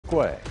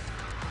way.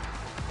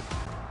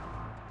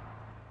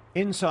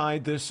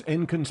 Inside this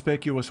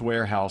inconspicuous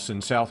warehouse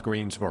in South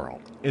Greensboro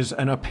is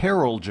an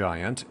apparel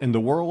giant in the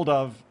world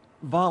of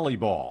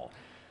volleyball.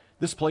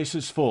 This place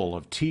is full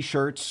of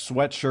t-shirts,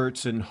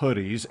 sweatshirts, and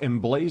hoodies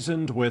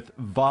emblazoned with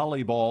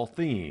volleyball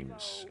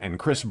themes, and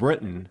Chris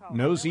Britton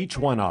knows each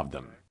one of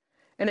them.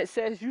 And it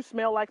says, "You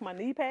smell like my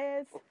knee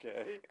pads."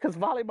 Okay. Because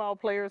volleyball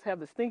players have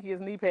the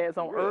stinkiest knee pads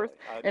on earth.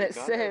 And it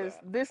says,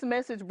 "This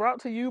message brought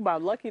to you by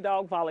Lucky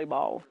Dog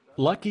Volleyball."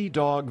 Lucky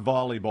Dog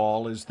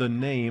Volleyball is the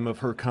name of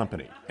her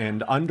company,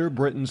 and under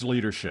Britton's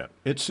leadership,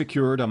 it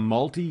secured a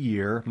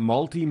multi-year,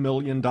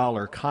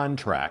 multi-million-dollar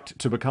contract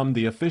to become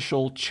the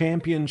official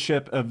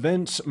championship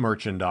events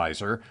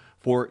merchandiser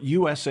for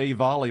USA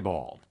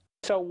Volleyball.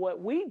 So what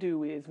we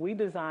do is we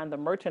design the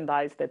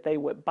merchandise that they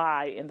would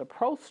buy in the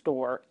pro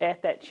store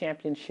at that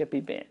championship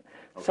event.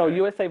 Okay. So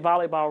USA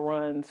Volleyball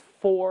runs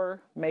 4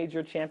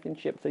 major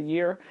championships a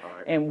year,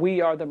 and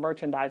we are the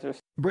merchandisers.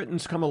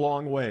 Britton's come a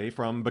long way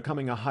from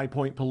becoming a High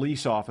Point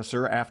police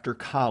officer after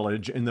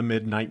college in the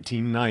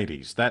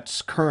mid-1990s.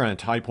 That's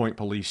current High Point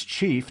Police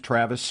Chief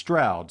Travis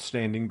Stroud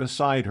standing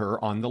beside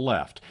her on the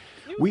left.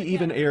 We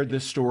even aired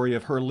this story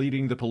of her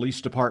leading the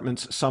police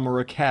department's summer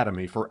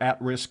academy for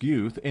at-risk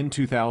youth in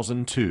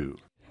 2002.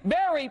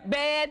 Very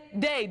bad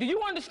day. Do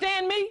you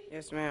understand me?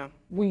 Yes, ma'am.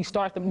 We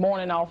start the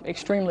morning off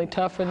extremely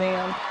tough for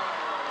them.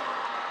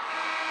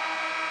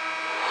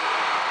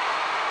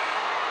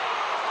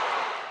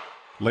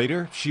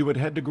 Later, she would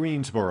head to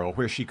Greensboro,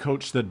 where she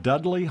coached the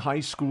Dudley High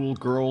School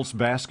girls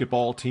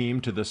basketball team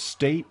to the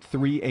state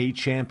 3A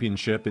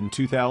championship in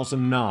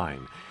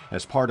 2009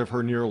 as part of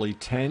her nearly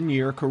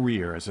 10-year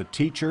career as a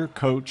teacher,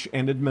 coach,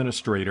 and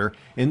administrator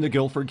in the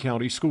Guilford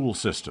County school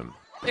system.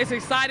 It's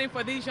exciting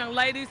for these young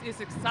ladies. It's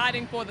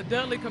exciting for the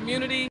Dudley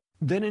community.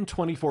 Then in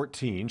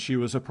 2014, she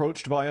was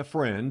approached by a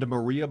friend,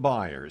 Maria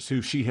Byers,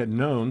 who she had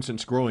known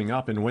since growing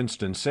up in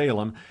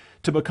Winston-Salem,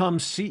 to become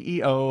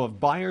CEO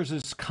of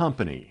Byers'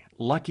 company,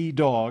 Lucky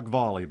Dog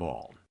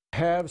Volleyball.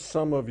 Have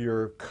some of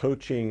your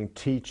coaching,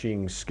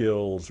 teaching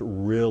skills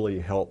really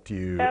helped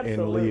you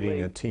in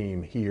leading a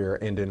team here,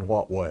 and in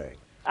what way?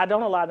 I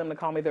don't allow them to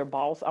call me their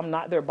boss. I'm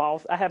not their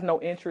boss. I have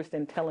no interest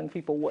in telling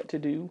people what to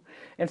do.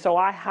 And so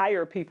I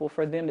hire people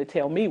for them to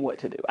tell me what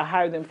to do. I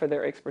hire them for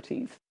their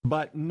expertise.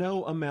 But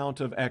no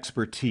amount of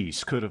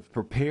expertise could have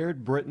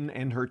prepared Britton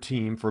and her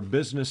team for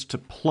business to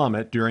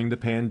plummet during the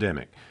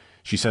pandemic.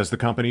 She says the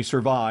company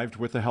survived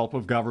with the help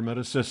of government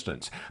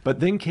assistance.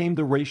 But then came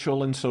the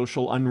racial and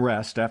social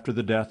unrest after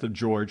the death of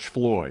George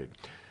Floyd.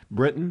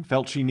 Britton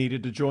felt she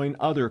needed to join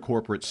other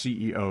corporate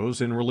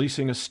CEOs in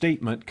releasing a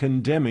statement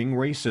condemning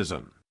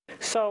racism.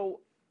 So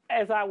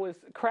as I was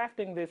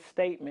crafting this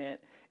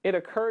statement, it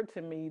occurred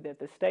to me that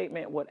the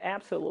statement would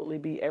absolutely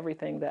be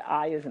everything that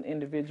I as an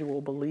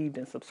individual believed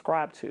and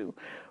subscribed to.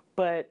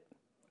 But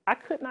I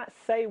could not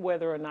say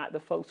whether or not the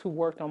folks who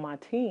worked on my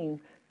team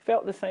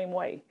felt the same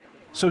way.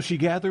 So she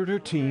gathered her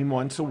team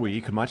once a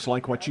week, much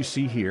like what you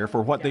see here,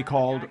 for what they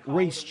called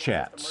race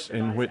chats,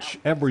 in which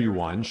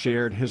everyone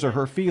shared his or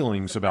her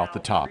feelings about the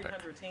topic.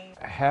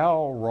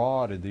 How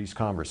raw did these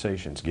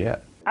conversations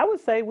get? I would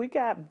say we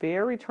got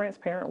very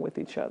transparent with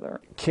each other.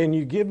 Can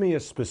you give me a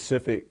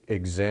specific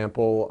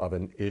example of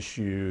an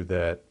issue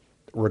that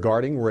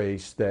regarding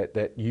race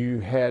that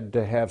you had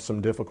to have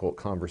some difficult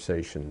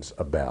conversations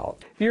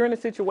about? If you're in a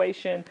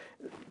situation,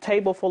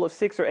 table full of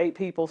 6 or 8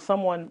 people,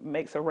 someone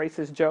makes a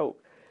racist joke.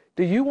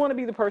 Do you want to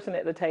be the person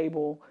at the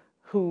table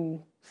who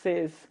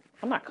says,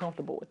 "I'm not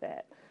comfortable with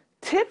that"?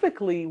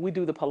 Typically, we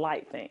do the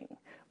polite thing.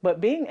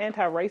 But being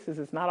anti-racist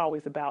is not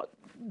always about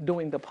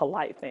doing the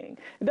polite thing.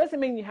 It doesn't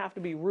mean you have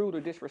to be rude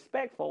or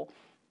disrespectful,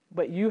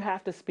 but you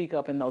have to speak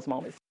up in those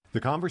moments. The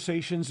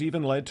conversations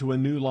even led to a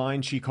new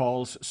line she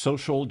calls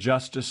social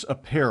justice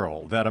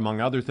apparel that,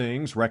 among other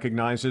things,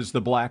 recognizes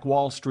the Black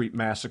Wall Street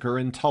massacre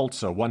in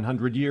Tulsa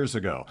 100 years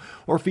ago,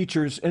 or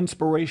features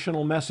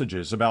inspirational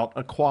messages about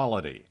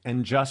equality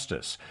and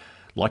justice.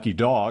 Lucky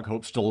Dog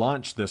hopes to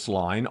launch this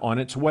line on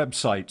its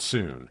website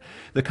soon.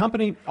 The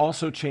company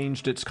also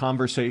changed its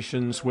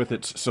conversations with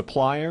its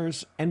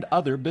suppliers and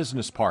other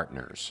business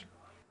partners.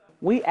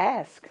 We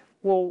ask,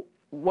 well,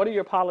 what are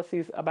your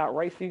policies about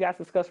race? Do you guys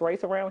discuss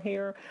race around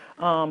here?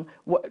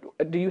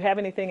 Do you have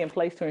anything in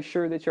place to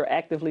ensure that you're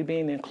actively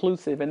being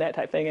inclusive and that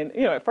type of thing? And,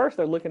 at first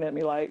they're looking at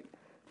me like,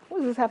 what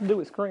does this have to do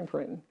with screen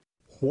printing?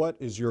 What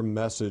is your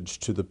message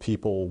to the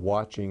people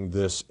watching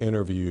this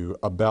interview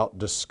about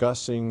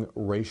discussing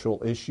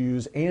racial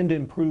issues and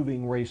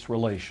improving race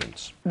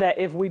relations? That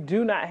if we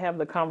do not have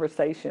the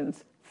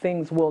conversations,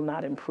 things will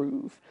not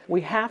improve. We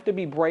have to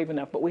be brave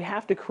enough, but we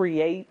have to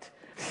create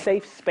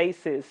safe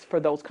spaces for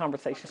those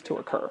conversations to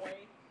occur.